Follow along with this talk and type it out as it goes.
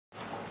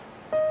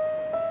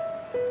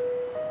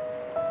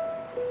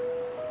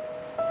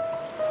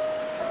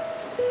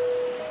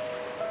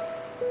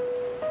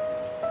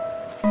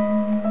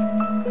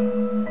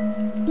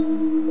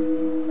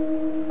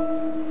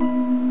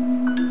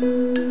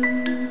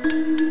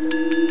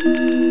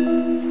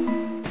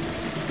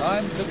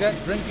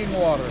get drinking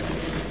water.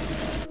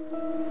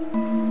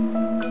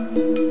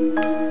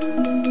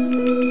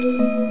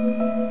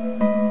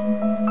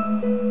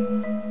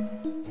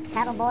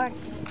 Paddleboard,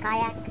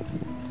 kayaks,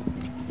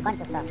 bunch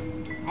of stuff.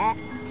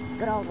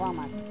 Good old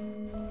Walmart.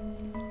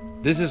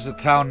 This is a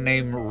town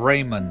named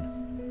Raymond.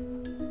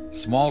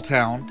 Small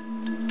town.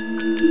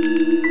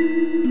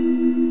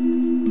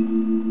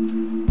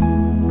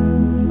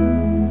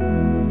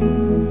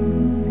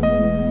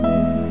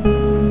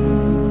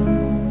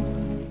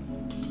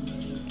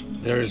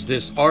 There's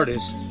this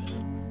artist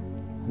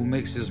who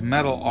makes his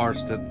metal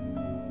arts that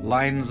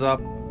lines up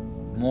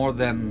more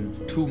than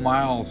 2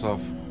 miles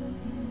of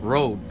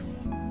road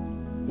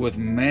with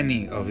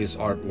many of his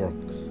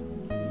artworks.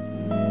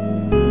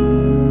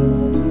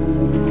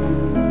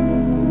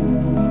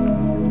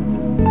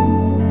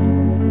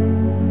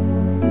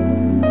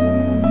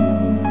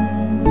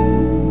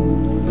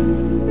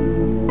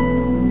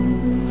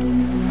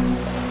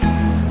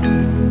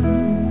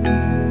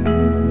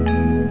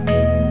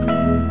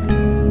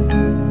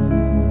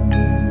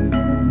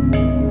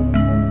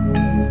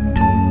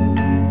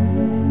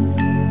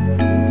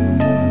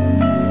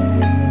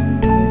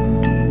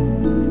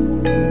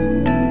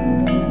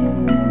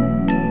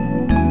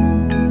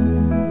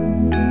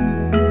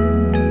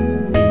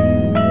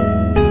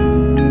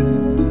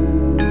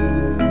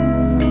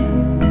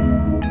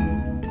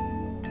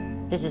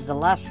 This is the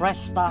last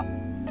rest stop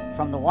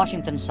from the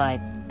Washington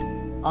side,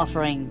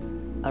 offering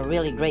a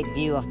really great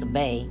view of the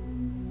bay.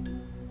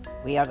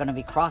 We are going to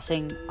be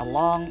crossing a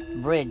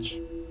long bridge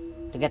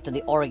to get to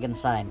the Oregon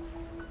side.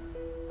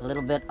 A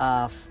little bit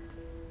of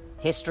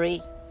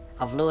history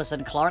of Lewis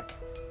and Clark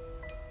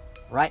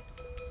right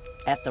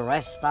at the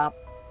rest stop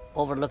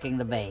overlooking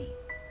the bay.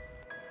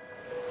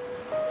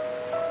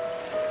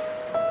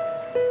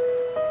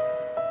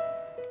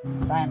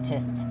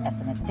 Scientists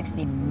estimate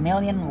 60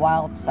 million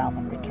wild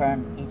salmon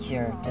return each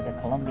year to the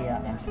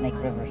Columbia and Snake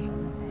Rivers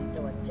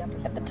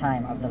at the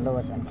time of the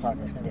Lewis and Clark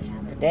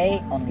expedition.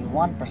 Today, only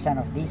 1%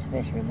 of these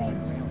fish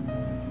remains.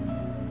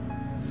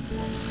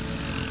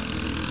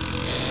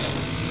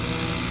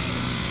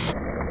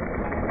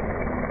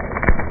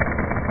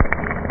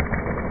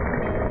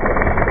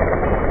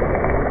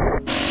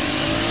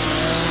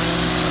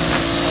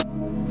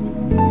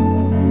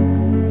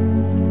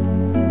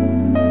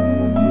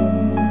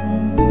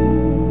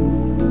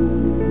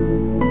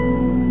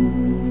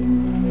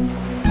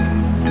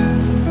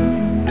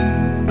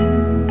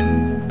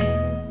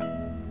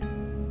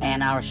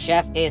 And our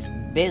chef is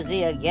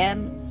busy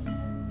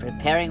again,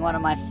 preparing one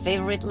of my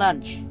favorite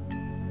lunch,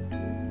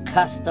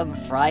 custom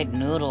fried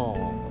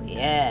noodle.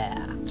 Yeah.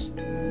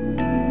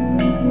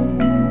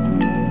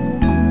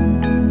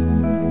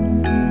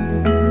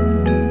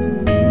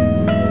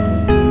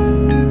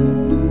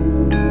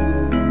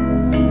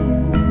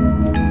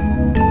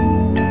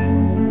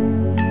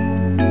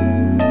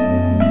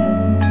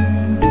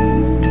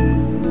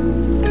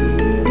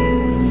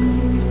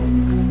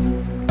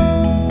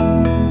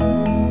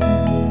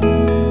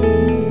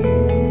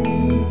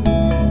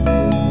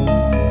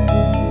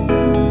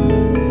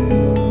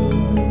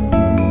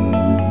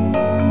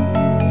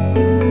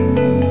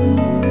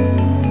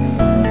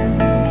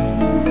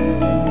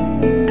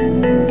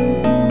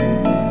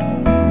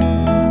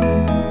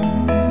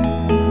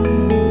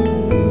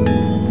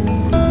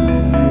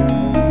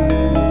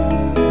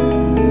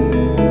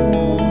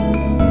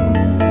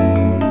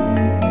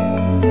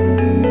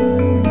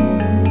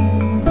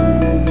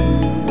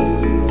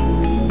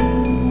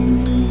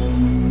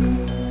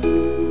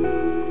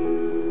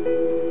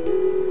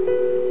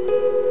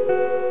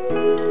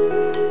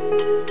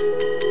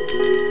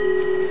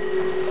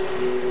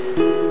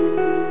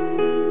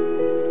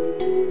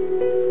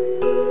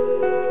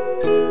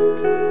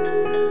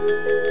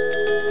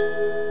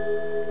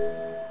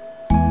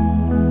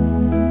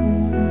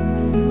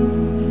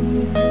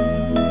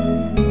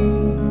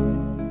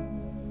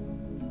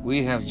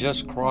 We have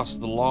just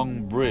crossed the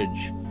long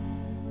bridge,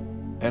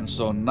 and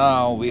so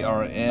now we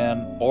are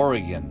in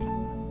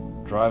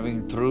Oregon,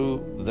 driving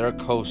through their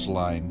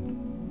coastline,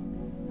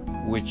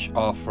 which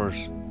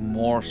offers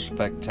more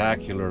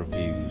spectacular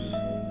views.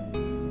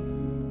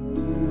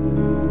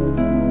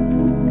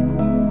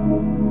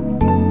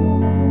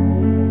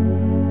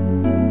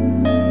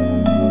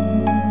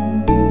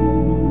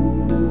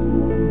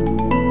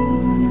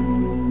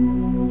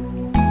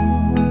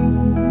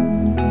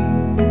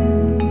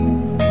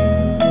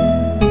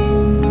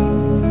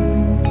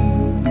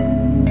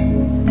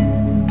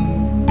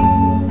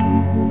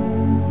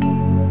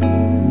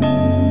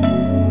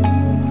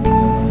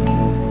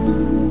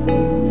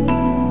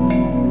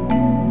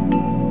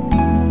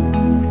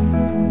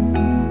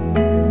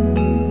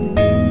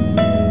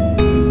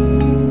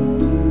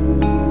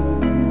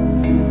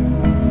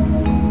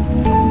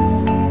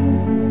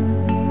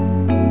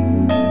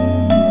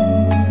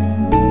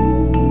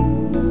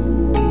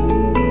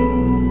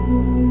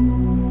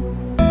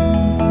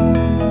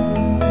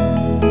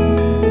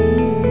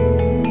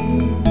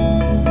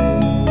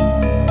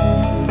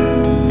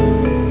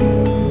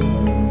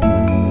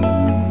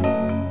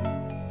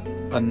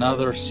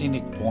 Another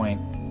scenic point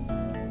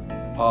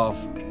of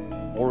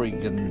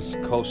Oregon's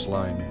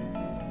coastline,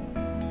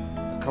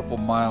 a couple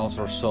miles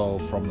or so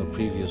from the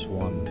previous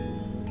one,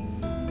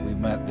 we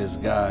met this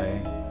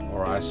guy,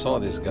 or I saw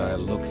this guy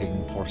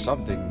looking for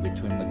something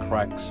between the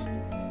cracks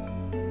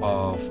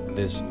of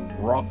this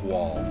rock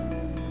wall.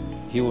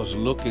 He was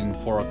looking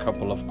for a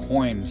couple of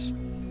coins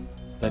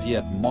that he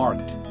had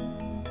marked.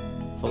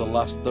 For the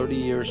last 30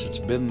 years it's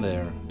been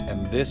there,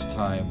 and this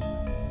time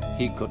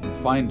he couldn't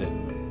find it.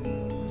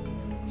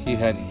 He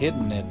had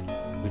hidden it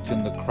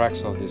between the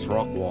cracks of this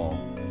rock wall.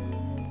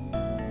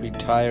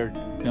 Retired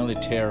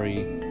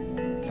military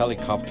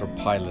helicopter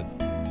pilot.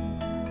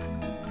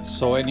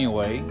 So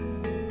anyway,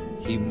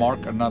 he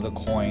marked another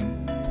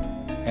coin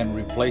and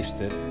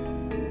replaced it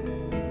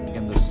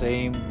in the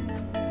same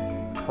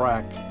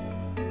crack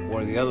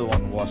where the other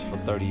one was for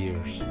 30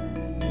 years.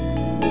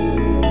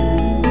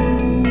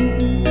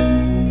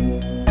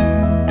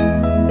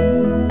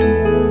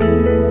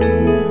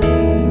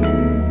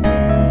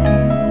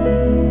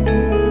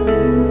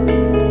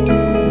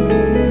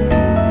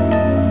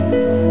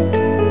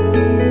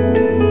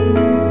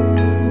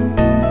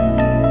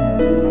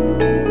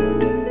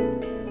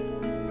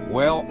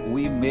 Well,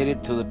 we made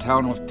it to the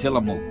town of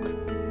Tillamook,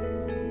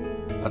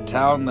 a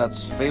town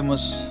that's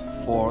famous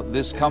for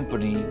this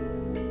company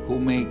who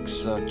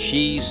makes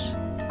cheese,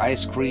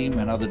 ice cream,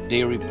 and other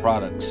dairy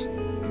products.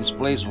 This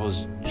place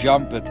was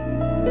jumping.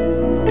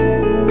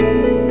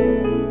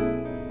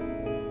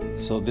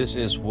 So this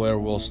is where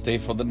we'll stay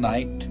for the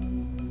night.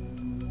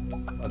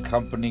 A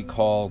company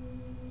called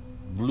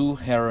Blue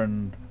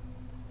Heron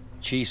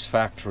Cheese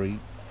Factory,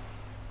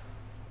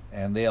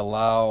 and they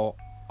allow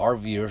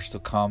RVers to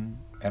come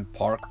and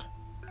park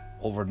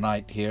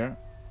overnight here.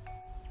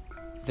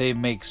 They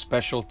make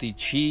specialty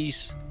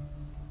cheese,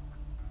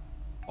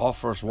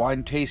 offers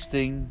wine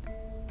tasting,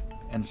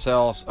 and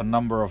sells a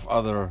number of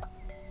other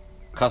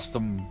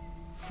custom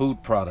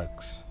food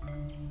products.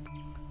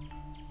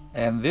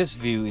 And this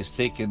view is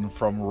taken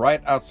from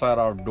right outside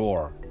our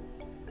door.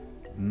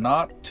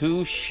 Not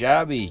too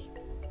shabby.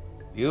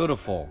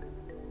 Beautiful.